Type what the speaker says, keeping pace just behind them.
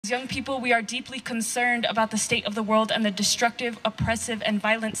young people, we are deeply concerned about the state of the world and the destructive, oppressive, and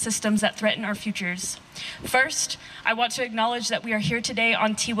violent systems that threaten our futures. First, I want to acknowledge that we are here today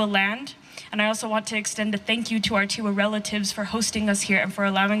on Tiwa land, and I also want to extend a thank you to our Tiwa relatives for hosting us here and for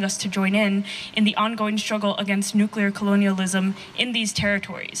allowing us to join in the ongoing struggle against nuclear colonialism in these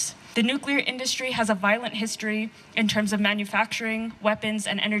territories. The nuclear industry has a violent history in terms of manufacturing, weapons,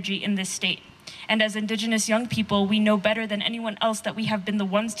 and energy in this state. And as Indigenous young people, we know better than anyone else that we have been the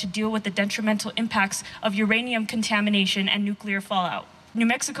ones to deal with the detrimental impacts of uranium contamination and nuclear fallout. New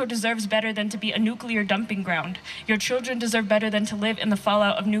Mexico deserves better than to be a nuclear dumping ground. Your children deserve better than to live in the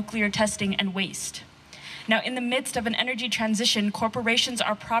fallout of nuclear testing and waste. Now, in the midst of an energy transition, corporations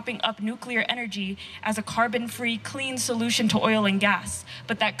are propping up nuclear energy as a carbon-free, clean solution to oil and gas.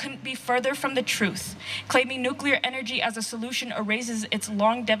 But that couldn't be further from the truth. Claiming nuclear energy as a solution erases its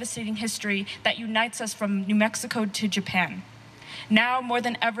long, devastating history that unites us from New Mexico to Japan. Now, more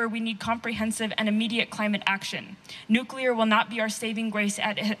than ever, we need comprehensive and immediate climate action. Nuclear will not be our saving grace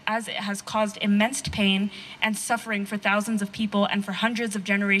as it has caused immense pain and suffering for thousands of people and for hundreds of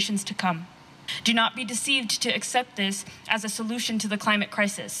generations to come. Do not be deceived to accept this as a solution to the climate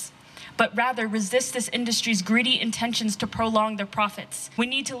crisis, but rather resist this industry's greedy intentions to prolong their profits. We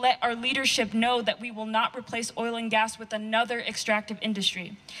need to let our leadership know that we will not replace oil and gas with another extractive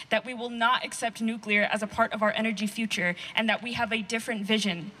industry, that we will not accept nuclear as a part of our energy future, and that we have a different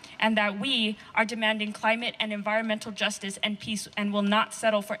vision, and that we are demanding climate and environmental justice and peace and will not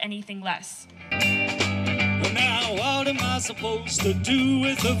settle for anything less. Now what am I supposed to do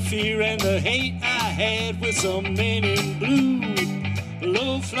with the fear and the hate I had with some men in blue?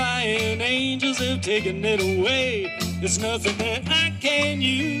 Low-flying angels have taken it away. There's nothing that I can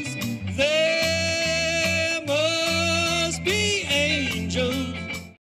use.